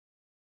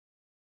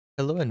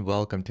Hello and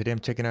welcome. Today I'm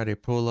checking out a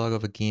prologue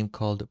of a game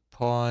called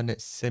Pawn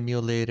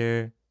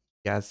Simulator.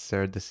 Yes,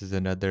 sir, this is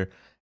another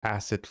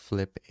asset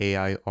flip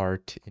AI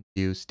art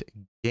induced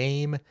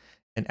game.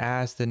 And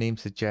as the name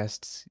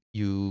suggests,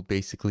 you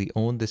basically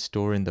own the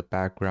store in the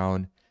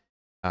background,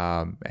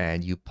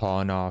 and you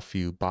pawn off,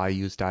 you buy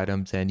used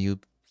items, and you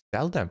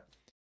sell them.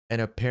 And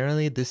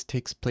apparently, this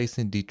takes place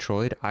in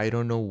Detroit. I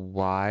don't know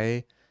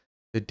why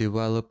the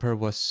developer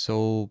was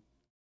so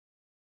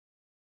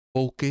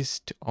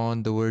focused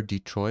on the word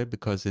Detroit,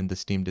 because in the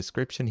Steam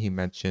description he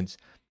mentions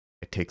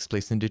it takes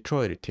place in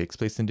Detroit. It takes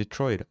place in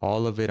Detroit.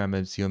 All of it, I'm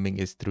assuming,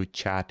 is through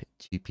Chat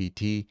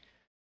GPT.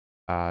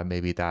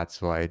 Maybe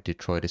that's why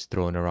Detroit is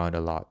thrown around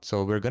a lot.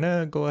 So we're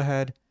gonna go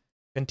ahead,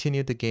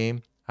 continue the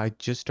game. I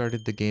just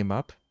started the game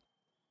up.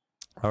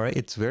 All right,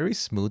 it's very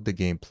smooth, the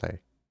gameplay.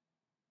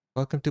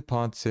 Welcome to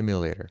Pawn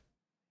Simulator.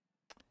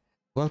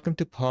 Welcome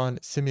to Pawn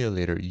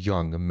Simulator,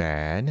 young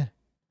man.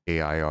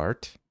 AI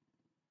art.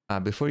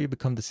 Before you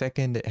become the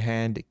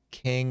second-hand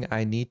king,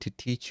 I need to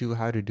teach you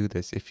how to do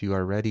this. If you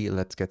are ready,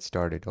 let's get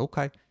started.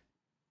 Okay.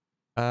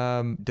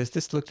 Does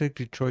this look like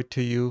Detroit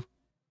to you?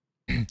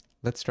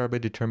 Let's start by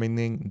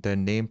determining the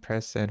name.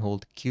 Press and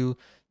hold Q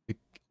to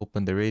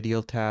open the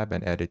radial tab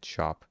and edit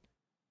shop.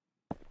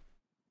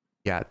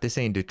 Yeah, this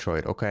ain't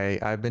Detroit, okay?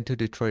 I've been to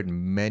Detroit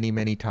many,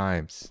 many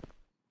times.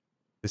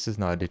 This is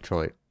not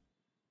Detroit.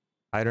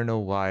 I don't know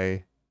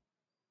why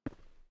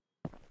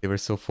they were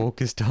so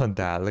focused on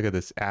that. Look at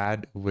this.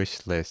 Add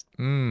wish list.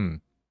 Good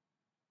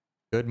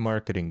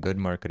marketing, good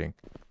marketing.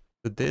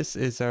 So this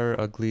is our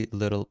ugly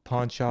little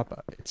pawn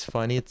shop. It's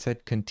funny it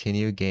said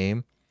continue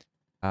game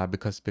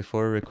because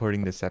before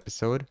recording this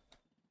episode,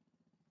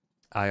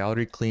 I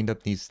already cleaned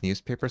up these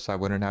newspapers so I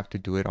wouldn't have to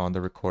do it on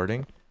the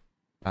recording.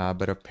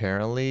 But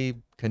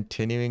apparently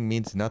continuing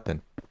means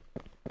nothing.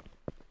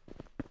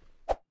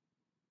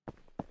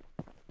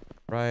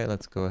 Right,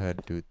 let's go ahead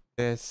and do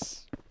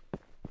this.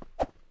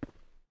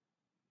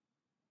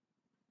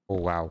 Oh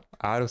wow,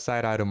 out of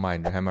sight, out of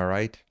mind, am I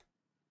right?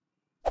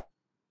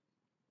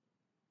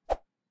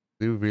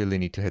 We really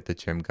need to hit the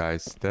gym,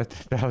 guys. That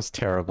was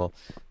terrible.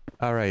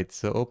 All right,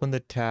 so open the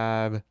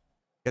tab,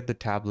 get the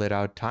tablet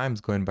out.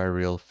 Time's going by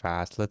real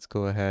fast. Let's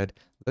go ahead.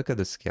 Look at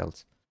the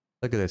skills.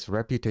 Look at this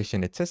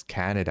reputation. It says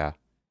Canada.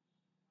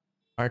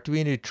 Aren't we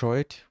in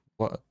Detroit?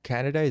 Well,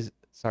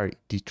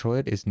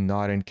 Detroit is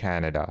not in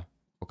Canada.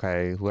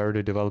 Okay, whoever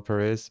the developer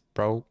is,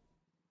 bro.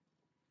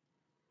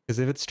 Because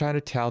if it's trying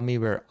to tell me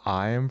where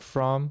I am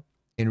from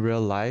in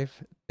real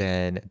life,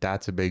 then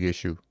that's a big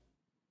issue.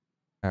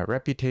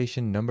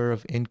 Reputation, number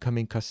of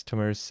incoming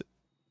customers,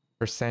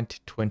 percent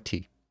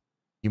 20.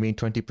 You mean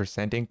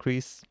 20%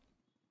 increase?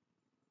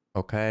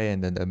 Okay,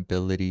 and then the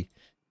ability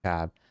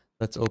tab.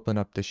 Let's open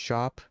up the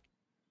shop.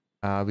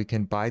 We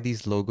can buy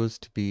these logos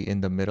to be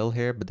in the middle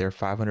here, but they're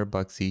 500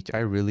 bucks each. I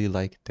really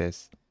like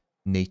this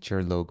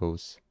nature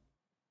logos.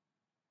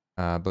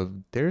 But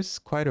there's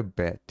quite a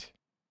bit.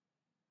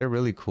 They're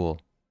really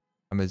cool.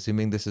 I'm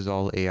assuming this is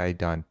all AI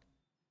done.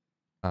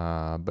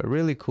 But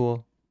really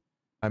cool.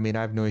 I mean,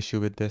 I have no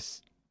issue with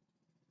this.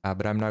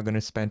 But I'm not going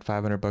to spend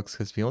 500 bucks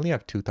because we only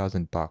have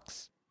 2,000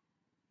 bucks.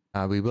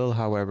 We will,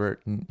 however,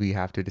 we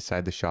have to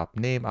decide the shop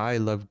name. I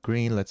love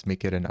green. Let's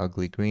make it an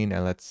ugly green.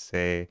 And let's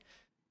say,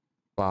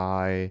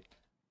 buy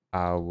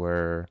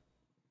our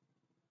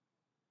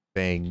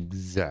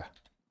things.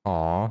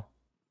 Aw,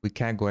 we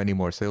can't go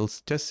anymore. So it'll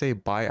just say,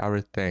 buy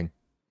our thing.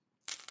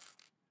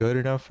 Good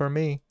enough for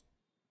me.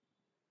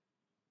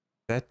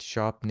 Set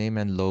shop name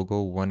and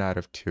logo 1 out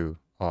of 2.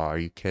 Oh, are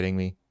you kidding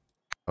me?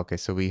 Okay,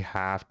 so we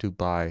have to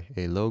buy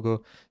a logo.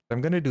 So I'm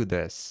going to do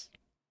this.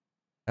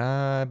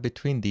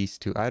 Between these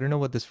two. I don't know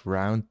what this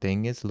round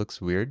thing is. It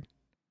looks weird.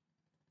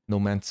 No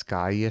Man's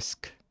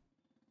Sky-esque.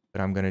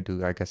 But I'm gonna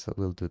do, I guess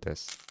we'll do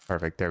this.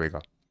 Perfect, there we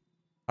go.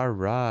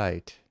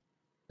 Alright.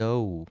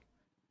 Go.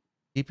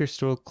 Keep your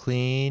store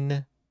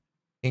clean.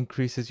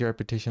 Increases your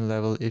reputation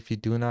level. If you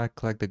do not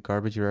collect the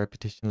garbage, your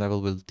reputation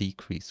level will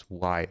decrease.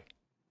 Why?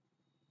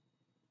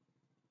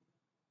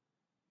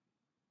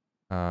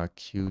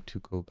 Q to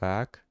go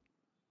back.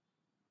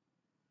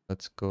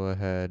 Let's go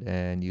ahead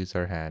and use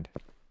our hand.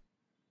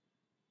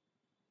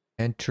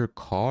 Enter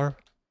car?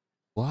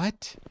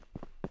 What?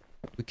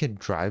 We can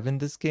drive in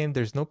this game?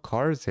 There's no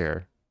cars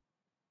here.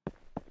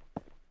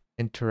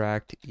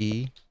 Interact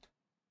E.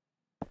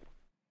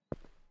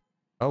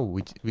 Oh,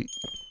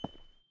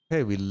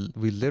 hey, we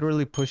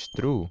literally pushed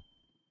through.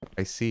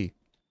 I see.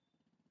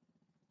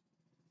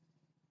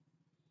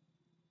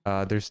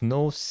 There's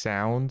no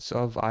sounds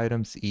of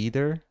items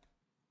either.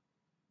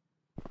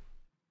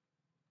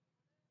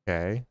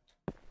 Okay.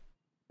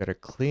 Gotta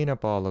clean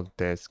up all of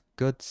this.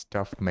 Good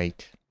stuff,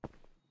 mate.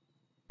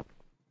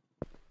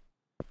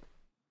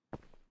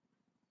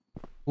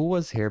 Who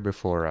was here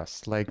before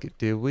us? Like,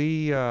 did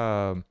we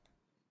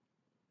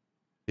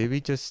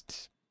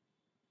just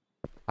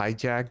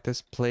hijack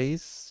this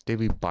place? Did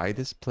we buy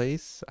this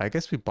place? I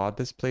guess we bought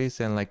this place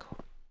and like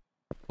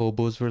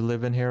hobos were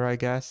living here, I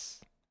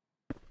guess.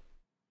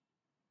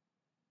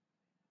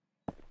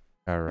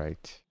 All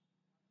right.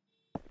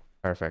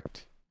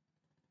 Perfect.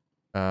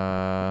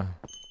 Uh,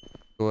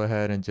 go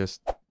ahead and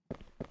just...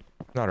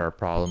 Not our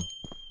problem.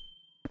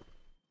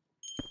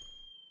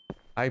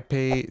 I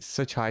pay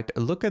such high...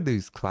 Look at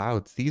these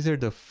clouds. These are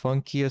the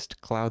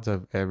funkiest clouds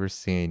I've ever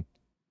seen.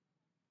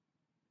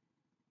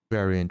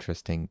 Very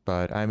interesting.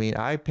 But, I mean,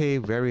 I pay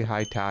very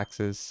high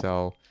taxes,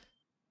 so...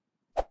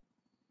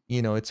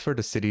 You know, it's for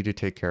the city to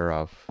take care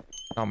of.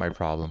 Not my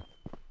problem.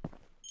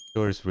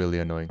 Door is really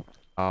annoying.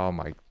 Oh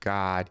my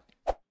god.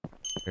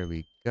 There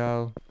we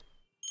go.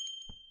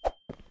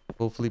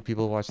 Hopefully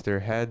people watch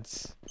their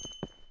heads.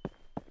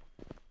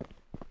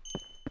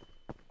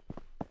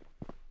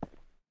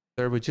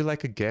 Sir, would you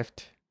like a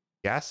gift?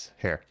 Yes?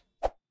 Here.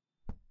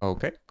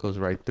 Okay, goes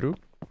right through.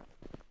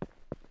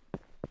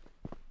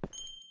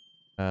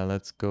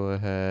 Let's go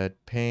ahead.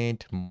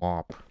 Paint,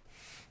 mop.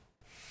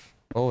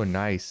 Oh,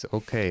 nice.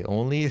 Okay,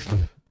 only if...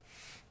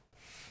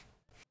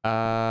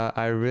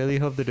 I really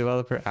hope the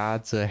developer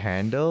adds a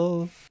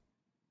handle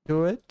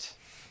to it.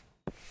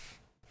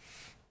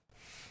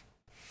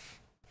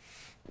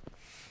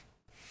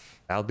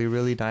 That'll be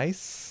really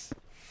nice.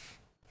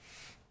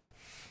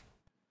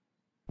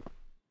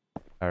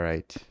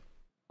 Alright.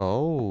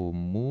 Oh,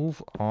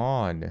 move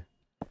on.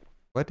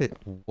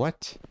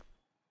 What?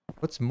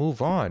 What's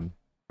move on?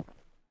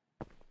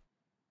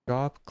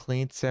 Job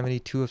cleaned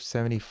 72 of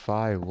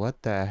 75.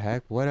 What the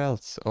heck? What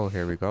else? Oh,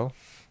 here we go.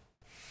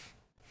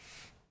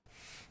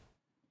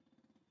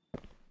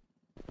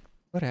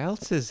 What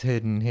else is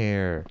hidden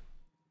here?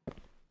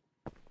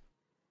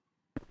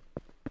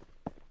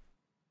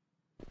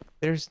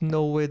 There's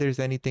no way there's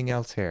anything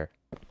else here.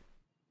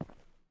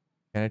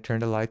 Can I turn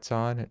the lights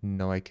on?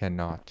 No, I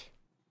cannot.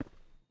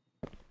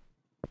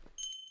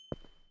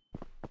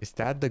 Is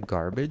that the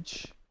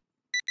garbage?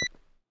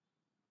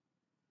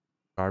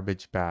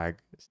 Garbage bag.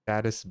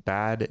 Status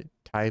bad.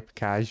 Type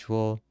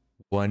casual.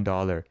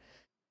 $1.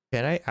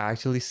 Can I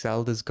actually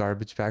sell this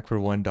garbage bag for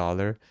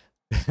 $1?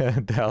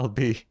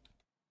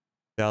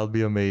 That'll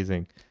be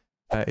amazing.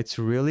 It's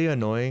really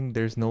annoying.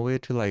 There's no way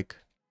to like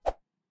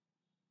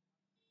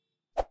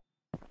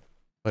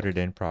put it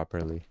in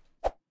properly.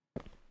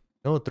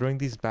 No, throwing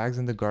these bags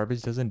in the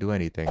garbage doesn't do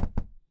anything.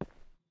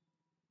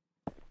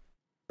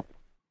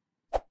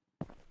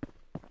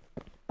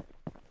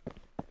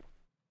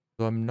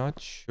 So I'm not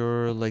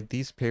sure, like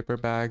these paper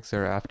bags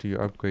are after you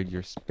upgrade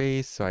your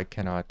space, so I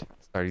cannot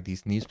start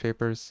these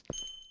newspapers.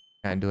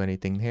 Can't do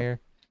anything here.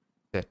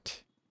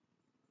 Sit.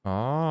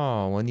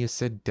 Oh, when you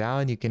sit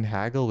down, you can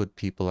haggle with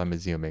people, I'm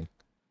assuming.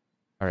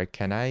 Alright,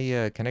 can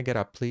I get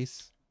up,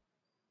 please?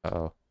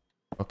 Uh-oh.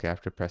 Okay, I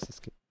have to press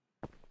escape.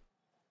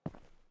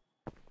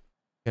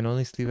 Can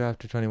only sleep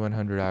after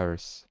 2100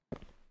 hours.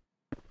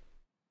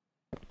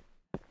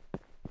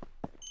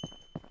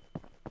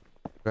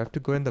 Do I have to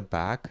go in the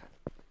back?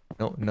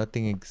 No,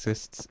 nothing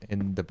exists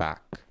in the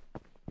back.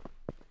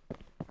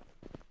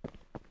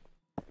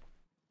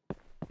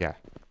 Yeah.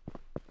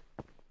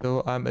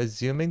 So I'm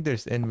assuming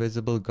there's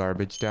invisible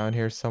garbage down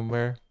here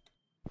somewhere.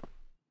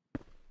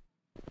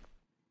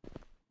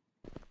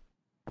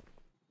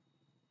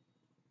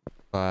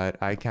 But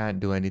I can't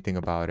do anything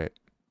about it.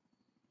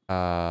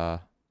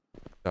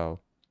 So.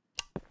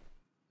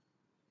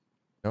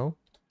 No?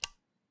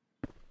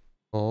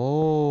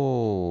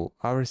 Oh,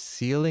 our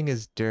ceiling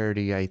is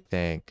dirty, I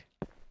think.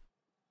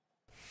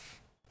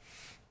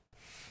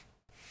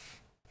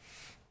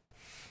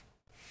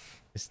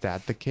 Is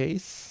that the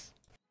case?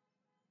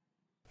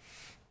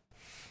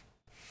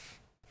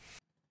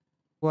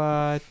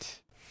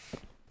 What?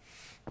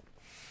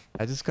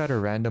 I just got a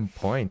random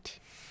point.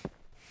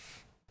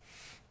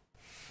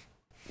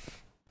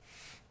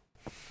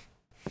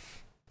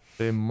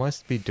 It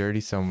must be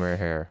dirty somewhere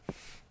here.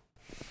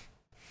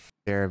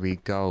 There we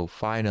go,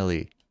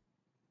 finally.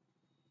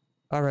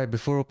 Alright,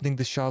 before opening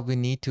the shop, we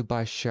need to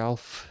buy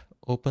shelf.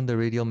 Open the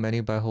radial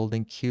menu by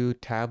holding Q,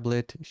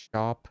 tablet,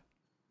 shop,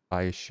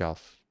 buy a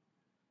shelf.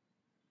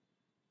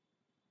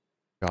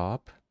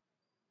 Shop.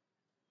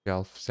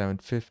 Shelf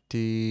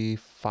 750,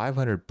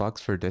 500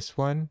 bucks for this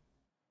one.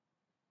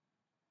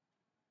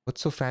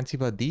 What's so fancy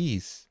about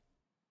these?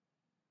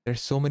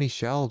 There's so many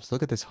shelves.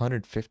 Look at this,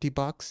 150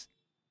 bucks.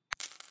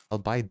 I'll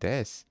buy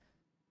this.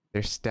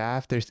 There's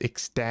staff, there's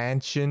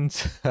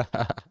extensions.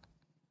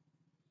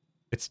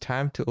 It's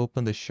time to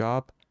open the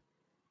shop.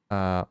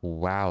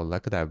 Wow,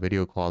 look at that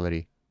video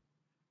quality.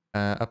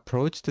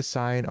 Approach the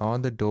sign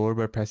on the door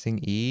by pressing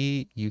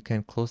E. You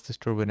can close the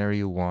store whenever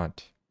you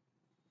want.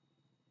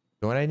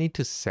 Don't I need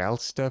to sell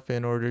stuff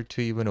in order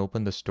to even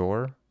open the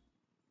store?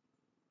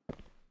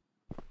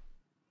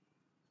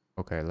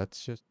 Okay,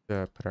 let's just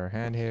put our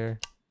hand here.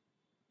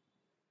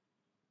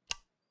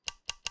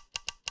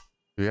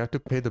 Do we have to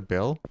pay the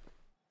bill?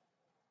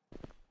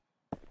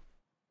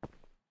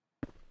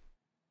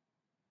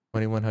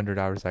 2100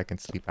 hours I can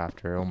sleep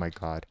after. Oh my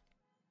god.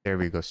 There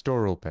we go.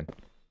 Store open.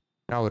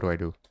 Now what do I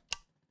do?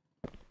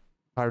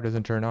 Power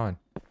doesn't turn on.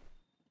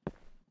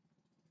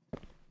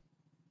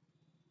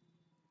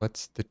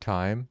 What's the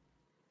time?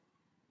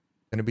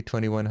 Gonna be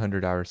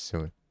 2100 hours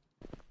soon.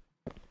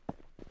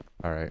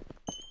 Alright.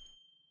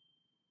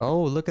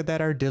 Oh, look at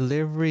that, our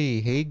delivery.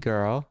 Hey,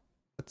 girl.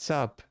 What's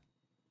up?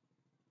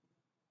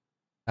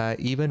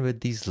 Even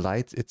with these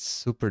lights, it's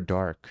super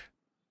dark.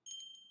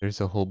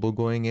 There's a hobo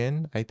going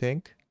in, I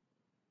think.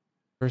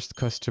 First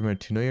customer.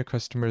 To know your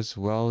customers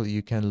well,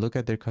 you can look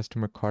at their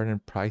customer card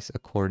and price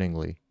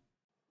accordingly.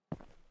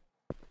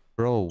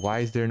 Bro, why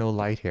is there no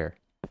light here?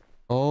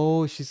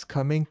 Oh, she's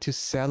coming to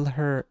sell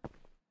her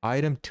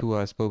item to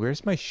us, but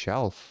where's my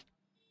shelf?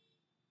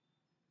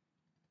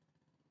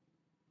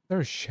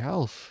 There's a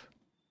shelf.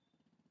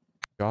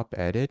 Shop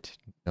edit?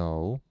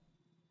 No.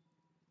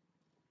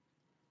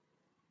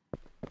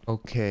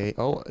 Okay.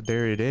 Oh,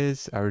 there it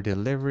is. Our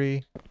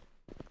delivery.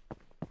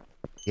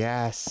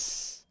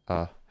 Yes.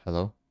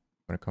 Hello?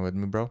 Wanna come with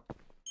me, bro?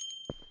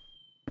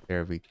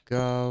 There we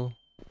go.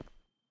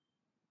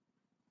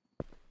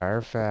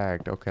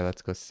 Perfect. Okay,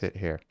 let's go sit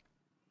here.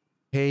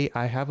 Hey,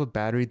 I have a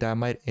battery that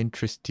might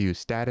interest you.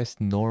 Status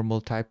normal,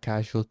 type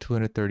casual,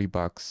 230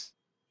 bucks.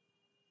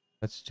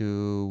 Let's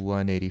do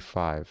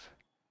 185.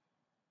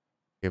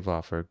 Give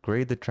offer.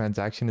 Great, the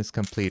transaction is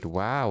complete.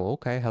 Wow,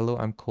 okay. Hello,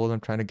 I'm Cole. I'm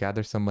trying to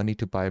gather some money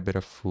to buy a bit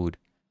of food.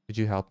 Could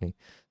you help me?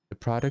 The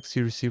products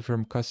you receive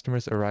from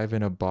customers arrive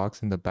in a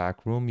box in the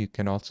back room. You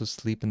can also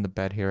sleep in the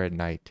bed here at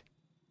night.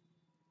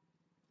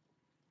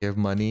 Give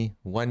money.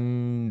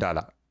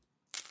 $1.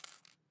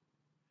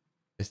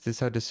 Is this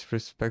how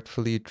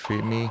disrespectfully you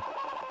treat me?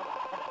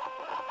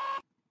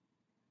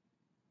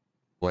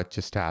 What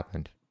just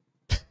happened?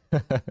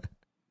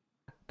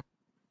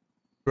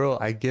 Bro,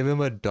 I give him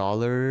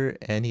 $1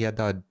 and he had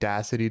the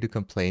audacity to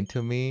complain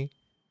to me.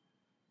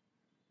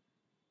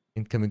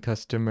 Incoming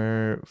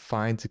customer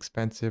finds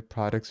expensive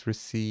products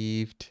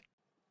received.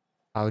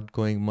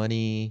 Outgoing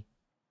money.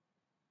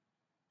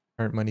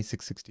 Current money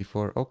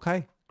 664.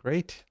 Okay,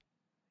 great.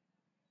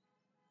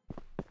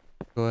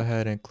 Go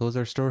ahead and close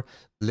our store.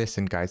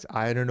 Listen, guys,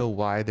 I don't know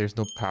why there's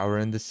no power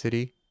in the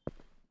city.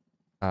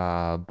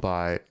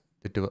 But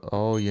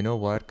oh, you know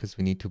what? Because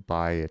we need to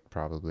buy it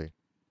probably.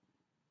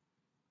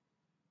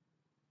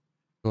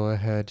 Go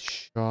ahead,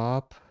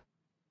 shop.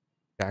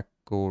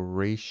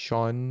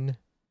 Decoration.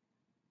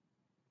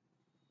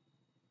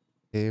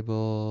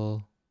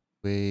 Table.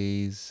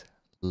 Ways.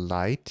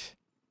 Light.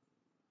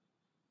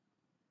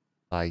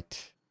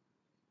 Light.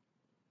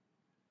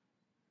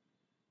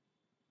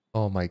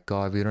 Oh my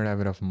god, we don't have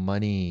enough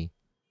money.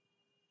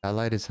 That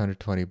light is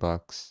 120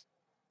 bucks.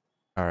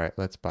 Alright,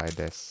 let's buy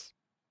this.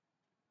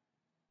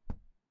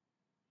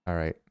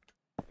 Alright.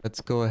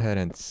 Let's go ahead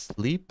and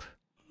sleep.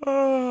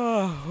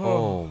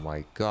 Oh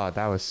my god,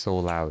 that was so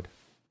loud.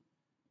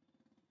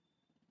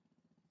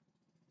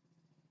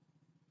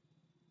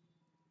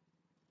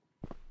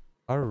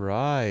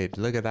 Alright,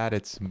 look at that.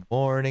 It's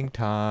morning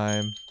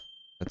time.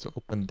 Let's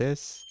open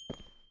this.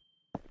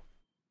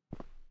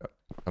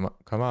 Come on,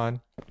 come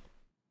on.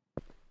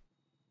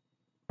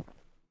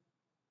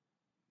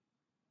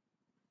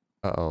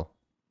 Uh-oh.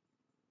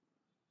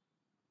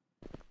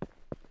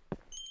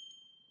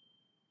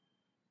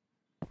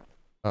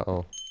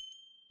 Uh-oh.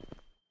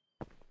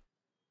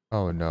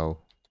 Oh no.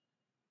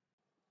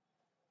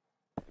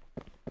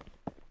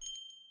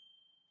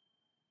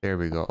 There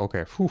we go.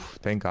 Okay, whew,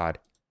 thank God.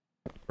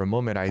 For a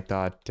moment, I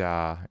thought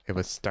it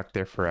was stuck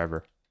there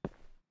forever.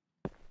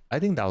 I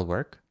think that'll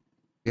work.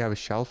 We have a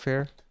shelf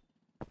here.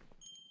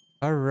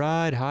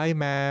 Alright, hi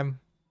ma'am.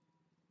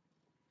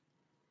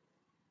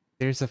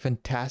 There's a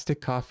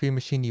fantastic coffee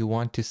machine you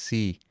want to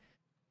see.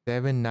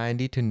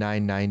 $7.90 to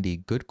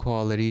 $9.90. Good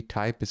quality.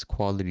 Type is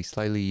quality.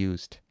 Slightly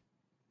used.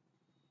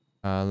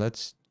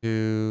 Let's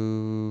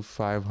do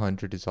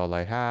 500 is all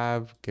I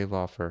have. Give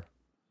offer.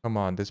 Come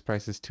on, this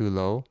price is too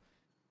low.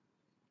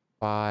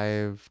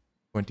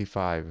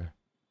 525.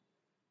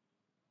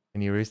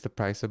 Can you raise the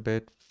price a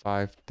bit?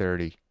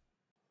 530.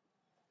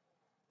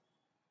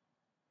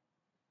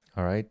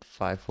 All right,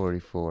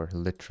 544.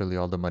 Literally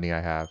all the money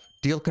I have.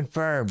 Deal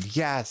confirmed.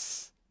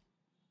 Yes.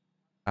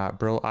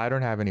 Bro, I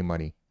don't have any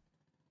money.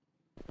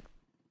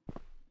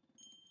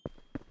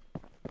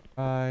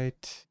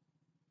 Right.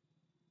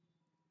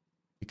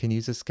 You can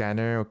use a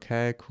scanner.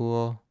 Okay,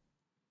 cool.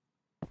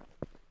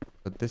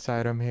 Put this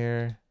item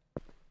here.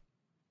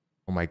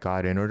 Oh my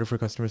god, in order for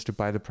customers to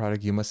buy the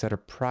product, you must set a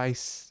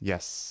price.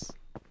 Yes.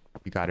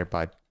 You got it,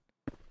 bud.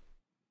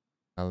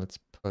 Now let's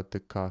put the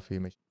coffee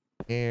machine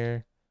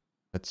here.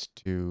 Let's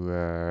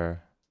do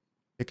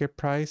ticket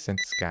price and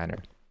scanner.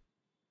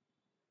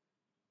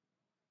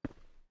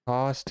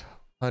 Cost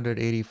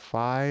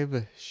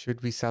 185.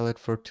 Should we sell it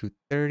for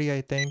 230,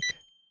 I think?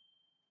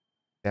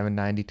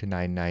 790 to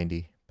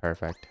 990.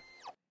 Perfect.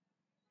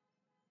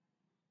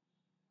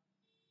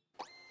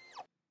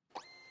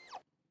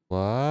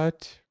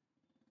 What?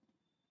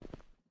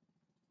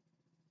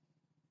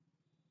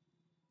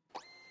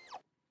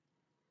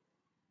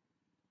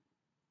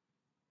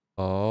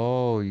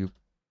 Oh, you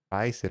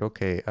price it.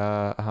 Okay.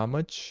 How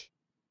much?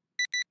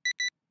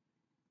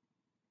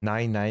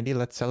 990.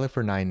 Let's sell it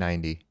for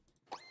 990.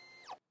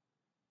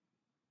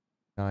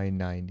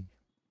 990.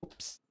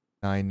 Oops.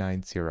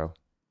 990.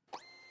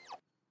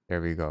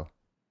 There we go.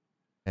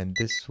 And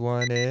this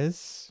one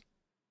is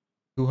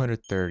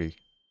 230.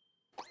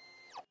 So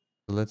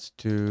let's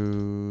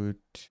do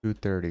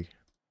 230.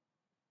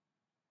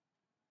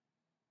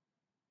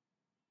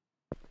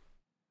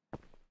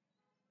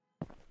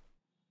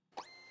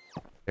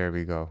 There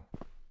we go.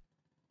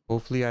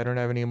 Hopefully I don't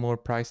have any more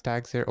price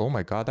tags here. Oh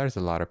my god, there's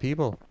a lot of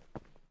people.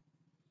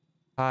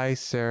 Hi,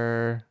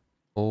 sir.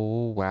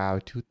 Oh, wow,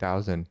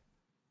 2,000.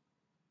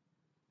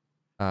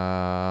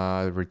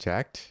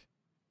 Reject.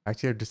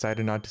 Actually, I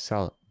decided not to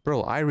sell.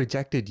 Bro, I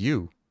rejected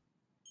you.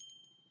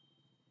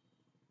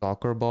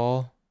 Soccer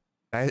ball.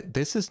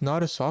 This is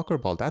not a soccer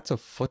ball. That's a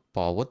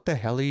football. What the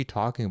hell are you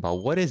talking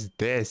about? What is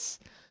this?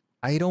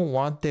 I don't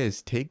want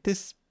this. Take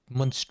this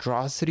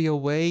monstrosity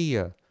away.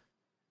 A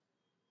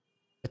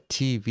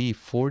TV,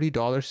 $40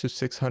 to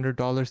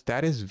 $600.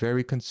 That is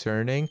very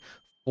concerning.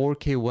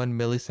 4K 1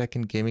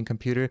 millisecond gaming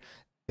computer.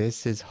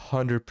 This is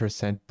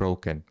 100%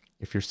 broken.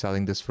 If you're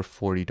selling this for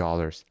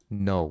 $40.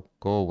 No,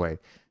 go away.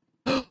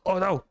 Oh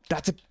no,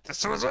 that's a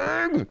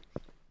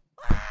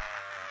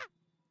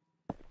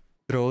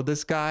throw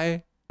this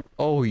guy.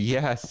 Oh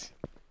yes,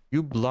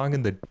 you belong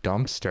in the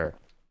dumpster.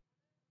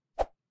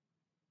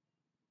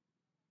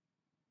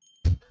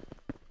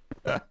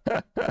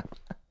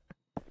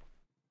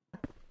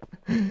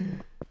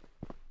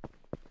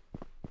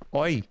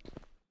 Oi.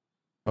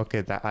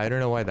 Okay, that I don't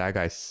know why that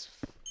guy's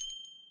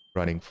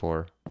running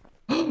for.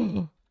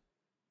 He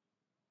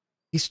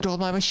stole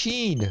my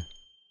machine.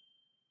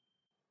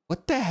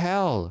 What the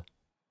hell?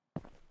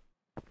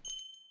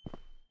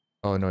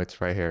 Oh no, it's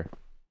right here.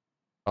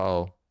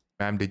 Oh,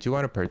 ma'am, did you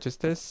want to purchase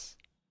this?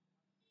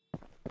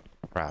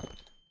 Crap.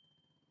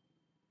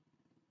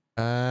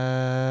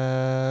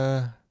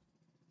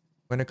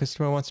 When a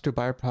customer wants to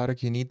buy a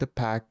product, you need to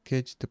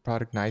package the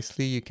product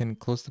nicely. You can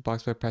close the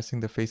box by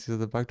pressing the faces of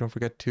the box. Don't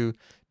forget to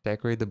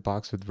decorate the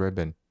box with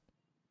ribbon.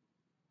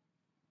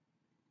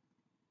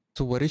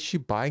 So what is she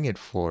buying it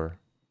for?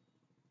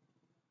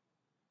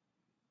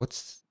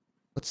 What's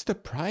the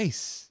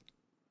price?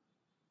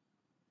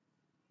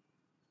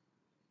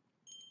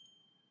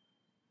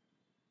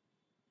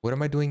 What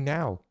am I doing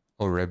now?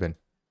 Oh, ribbon.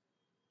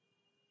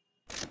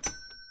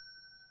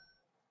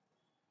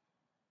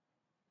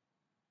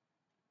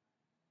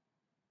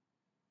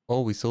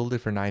 Oh, we sold it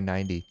for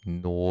 $9.90.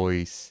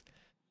 Nice.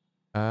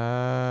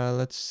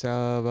 Let's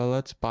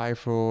buy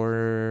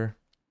for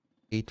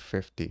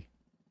 $8.50.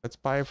 Let's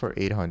buy it for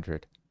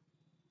 $800.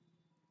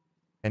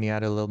 Can you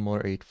add a little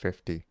more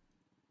 $8.50?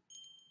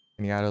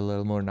 Can you add a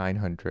little more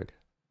 $900?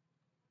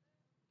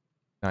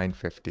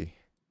 $9.50.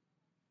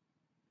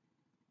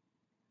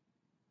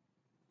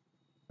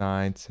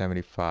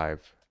 $9.75.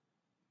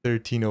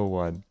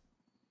 $13.01.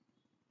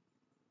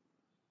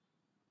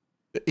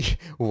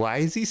 Why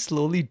is he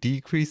slowly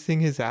decreasing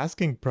his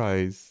asking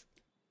price?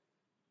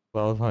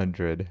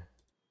 $1,200.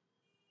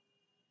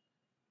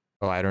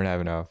 Oh, I don't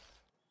have enough.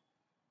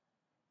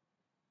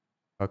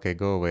 Okay,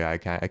 go away. I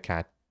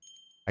can't.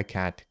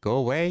 Go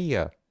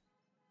away.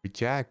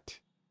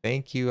 Reject.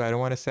 Thank you. I don't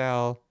want to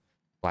sell.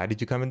 Why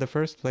did you come in the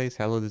first place?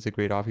 Hello, this is a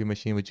great offie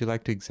machine. Would you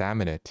like to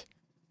examine it?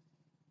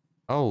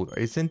 Oh,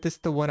 isn't this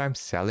the one I'm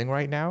selling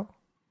right now?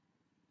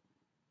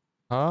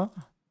 Huh?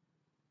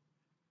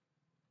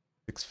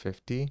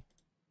 $650.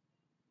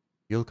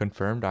 Deal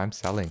confirmed. I'm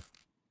selling.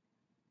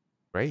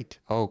 Great.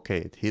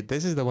 Okay,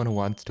 this is the one who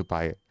wants to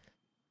buy it.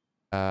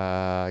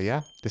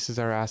 Yeah, this is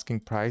our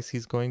asking price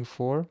he's going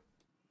for.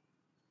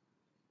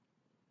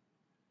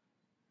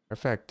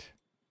 Perfect.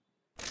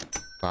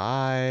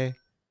 Bye.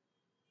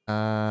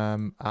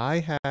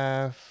 I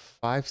have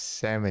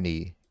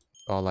 570.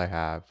 All I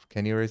have.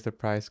 Can you raise the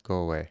price? Go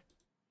away.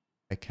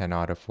 I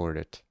cannot afford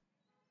it.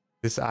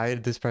 This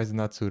price is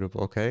not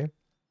suitable, okay?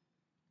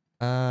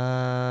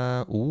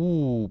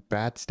 Ooh,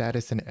 bad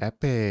status and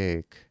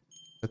epic.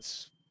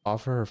 Let's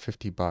offer her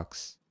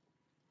 $50.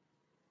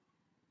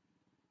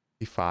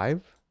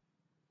 55?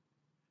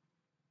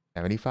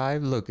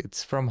 75? Look,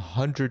 it's from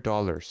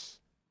 $100.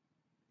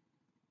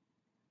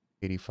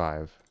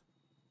 85.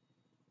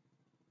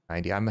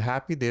 90. I'm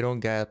happy they don't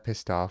get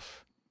pissed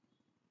off.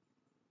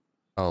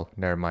 Oh,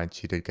 never mind.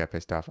 She did get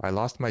pissed off. I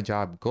lost my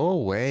job. Go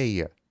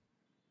away.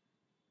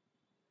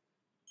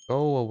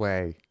 Go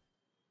away.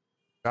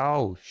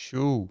 Go.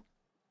 Shoo.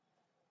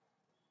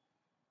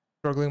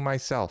 Struggling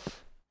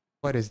myself.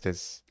 What is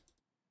this?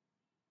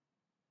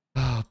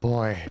 Oh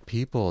boy.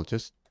 People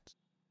just...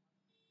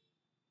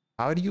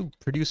 How do you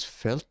produce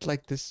filth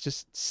like this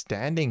just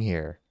standing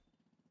here?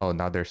 Oh,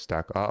 now they're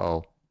stuck.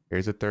 Uh-oh.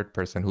 Here's a third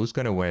person. Who's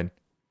gonna win?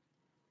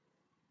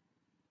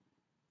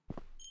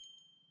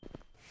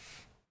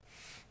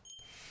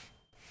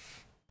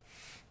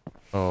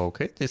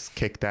 Okay, just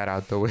kick that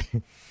out the way.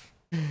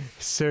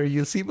 Sir,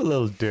 you seem a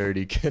little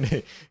dirty.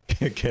 Can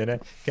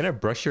I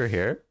brush your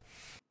hair?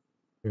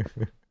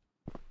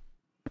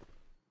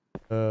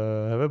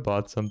 Have I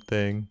bought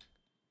something?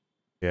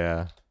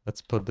 Yeah,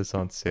 let's put this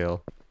on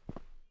sale.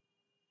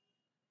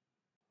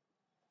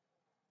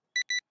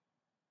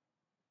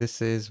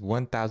 This is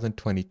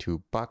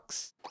 1,022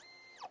 bucks.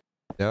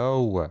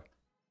 No.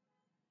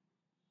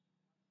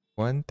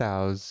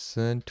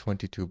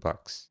 1,022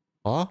 bucks.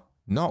 Oh,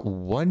 not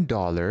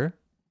 $1.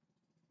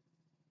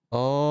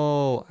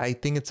 Oh, I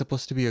think it's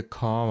supposed to be a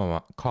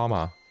comma.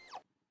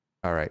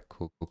 All right,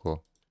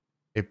 cool.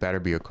 It better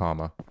be a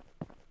comma,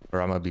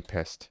 or I'm gonna be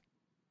pissed.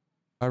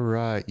 All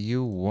right,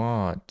 you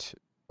want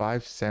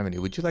 570.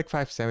 Would you like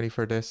 570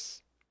 for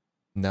this?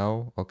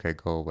 No? Okay,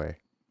 go away.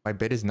 My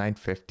bid is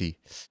 950.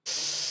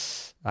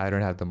 I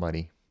don't have the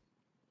money.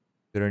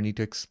 You don't need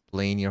to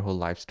explain your whole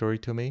life story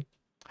to me.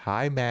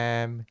 Hi,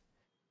 ma'am.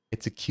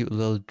 It's a cute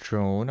little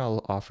drone.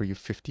 I'll offer you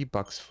 50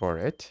 bucks for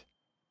it.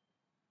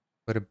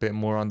 Put a bit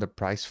more on the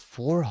price.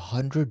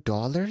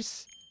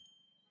 $400?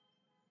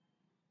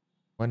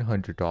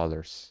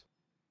 $100.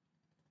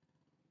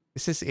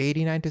 This is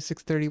 89 to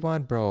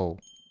 631, bro.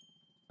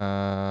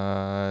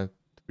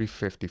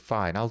 350.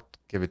 Fine, I'll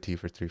give it to you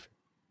for 350.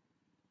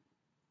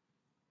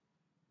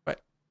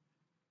 What?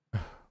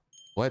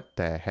 What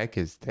the heck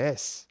is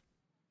this?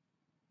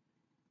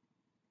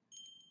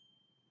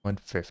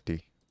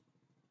 150.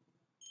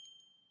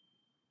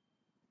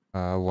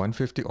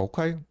 150.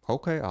 Okay,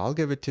 I'll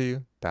give it to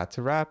you. That's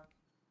a wrap.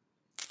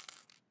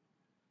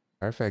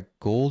 Perfect.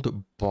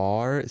 Gold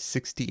bar,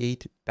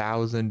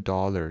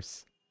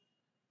 $68,000.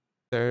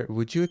 Sir,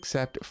 would you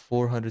accept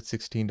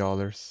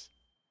 $416?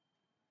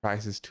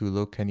 Price is too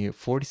low. Can you?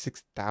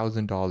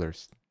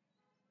 $46,000.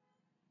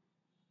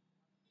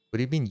 What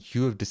do you mean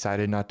you have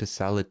decided not to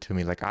sell it to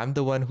me? Like, I'm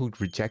the one who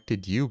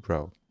rejected you,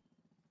 bro.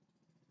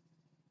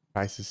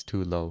 Price is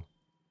too low.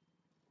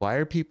 Why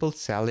are people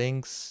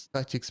selling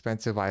such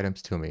expensive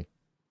items to me?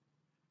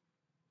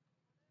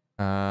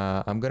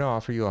 I'm gonna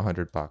offer you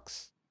 100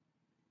 bucks.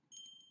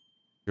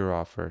 Your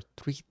offer.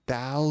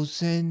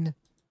 3,000?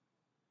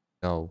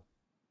 No.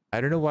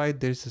 I don't know why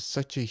there's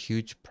such a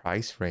huge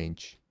price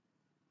range.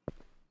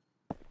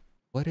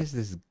 What is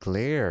this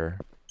glare?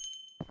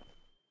 I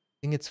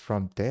think it's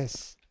from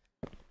this.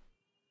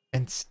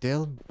 And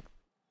still,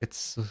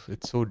 it's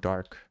so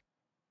dark.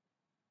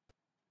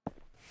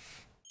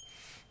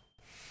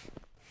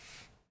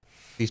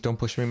 Please don't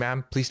push me,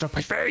 ma'am. Please don't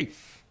push me!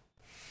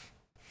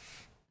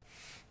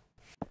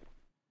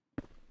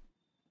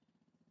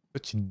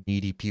 Such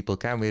needy people.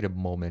 Can't wait a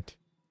moment.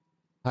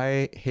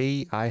 Hi,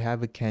 hey, I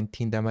have a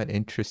canteen that might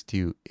interest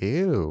you.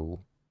 Ew.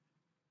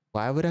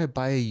 Why would I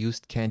buy a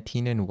used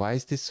canteen and why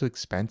is this so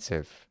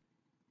expensive?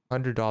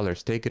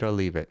 $100. Take it or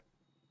leave it.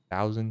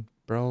 1,000?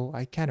 Bro,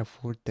 I can't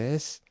afford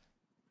this.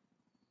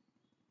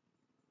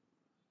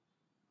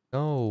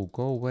 No,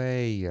 go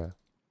away.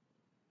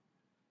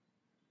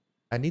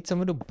 I need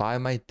someone to buy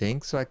my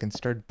things so I can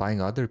start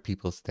buying other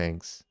people's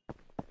things.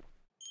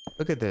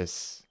 Look at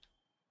this.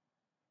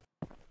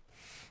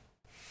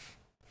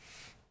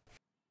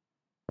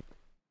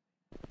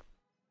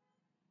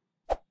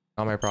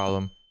 Not my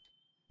problem.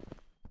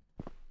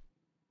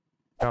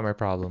 Not my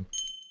problem.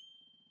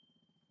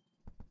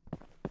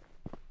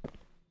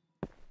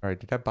 Alright,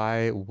 did I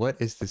buy...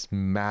 What is this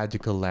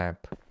magical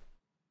lamp?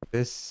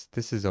 This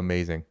is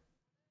amazing.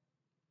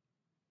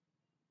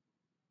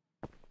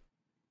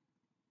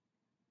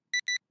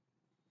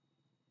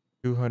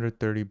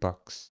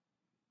 $230.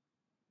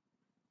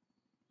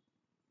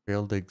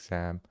 Failed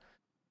exam.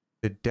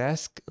 The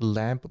desk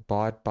lamp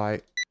bought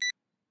by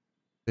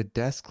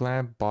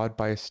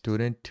a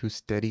student to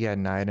study at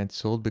night and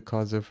sold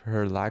because of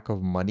her lack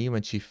of money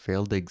when she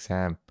failed the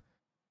exam.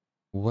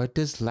 What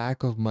does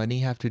lack of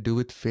money have to do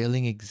with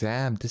failing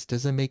exam? This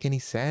doesn't make any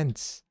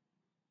sense.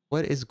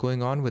 What is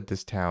going on with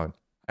this town?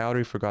 I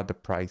already forgot the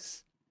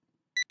price.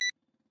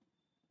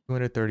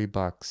 230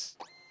 bucks.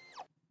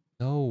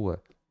 No.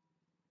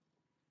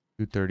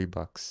 230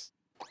 bucks.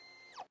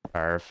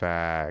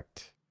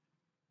 Perfect.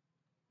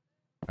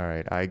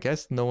 Alright, I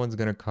guess no one's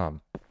gonna come.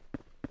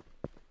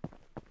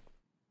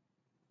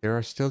 There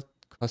are still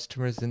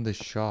customers in the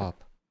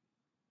shop.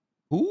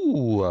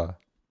 Ooh!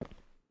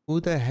 Who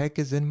the heck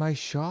is in my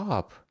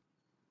shop?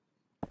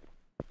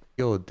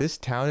 Yo, this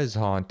town is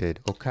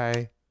haunted,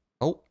 okay?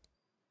 Oh.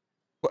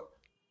 What?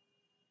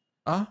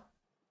 Huh?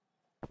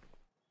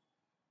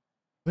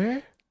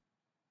 Where?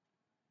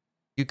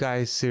 You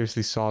guys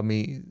seriously saw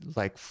me,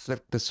 like,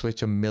 flip the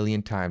switch a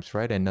million times,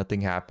 right? And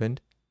nothing happened?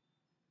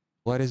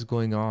 What is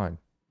going on?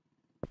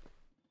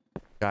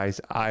 Guys,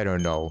 I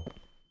don't know.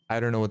 I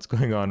don't know what's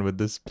going on with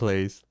this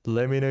place.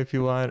 Let me know if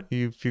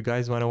you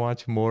guys want to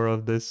watch more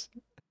of this.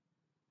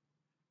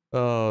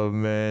 Oh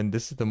man,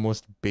 this is the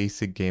most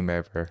basic game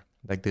ever.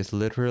 Like, there's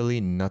literally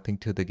nothing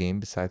to the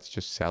game besides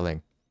just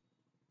selling.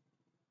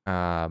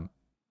 And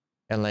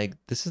like,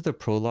 this is the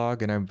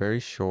prologue, and I'm very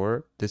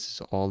sure this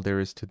is all there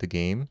is to the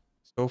game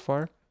so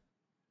far.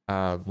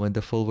 When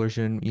the full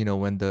version, you know,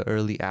 when the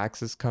early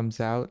access comes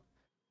out,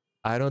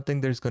 I don't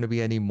think there's going to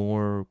be any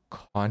more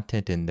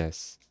content in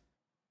this.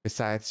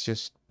 Besides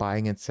just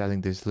buying and selling,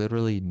 there's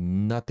literally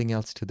nothing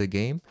else to the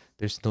game.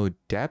 There's no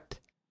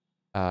depth.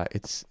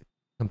 It's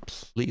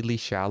completely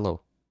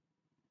shallow.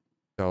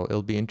 So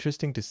it'll be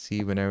interesting to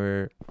see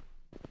whenever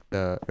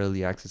the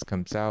early access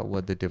comes out,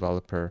 what the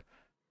developer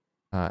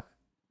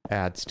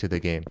adds to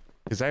the game.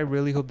 Because I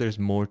really hope there's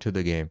more to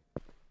the game.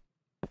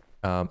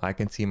 I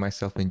can see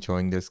myself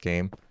enjoying this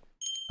game.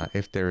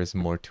 if there is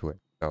more to it.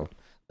 So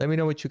let me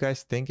know what you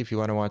guys think. If you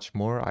want to watch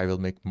more, I will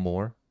make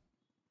more.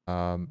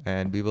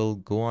 And we will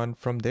go on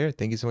from there.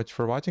 Thank you so much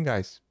for watching,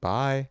 guys.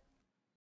 Bye.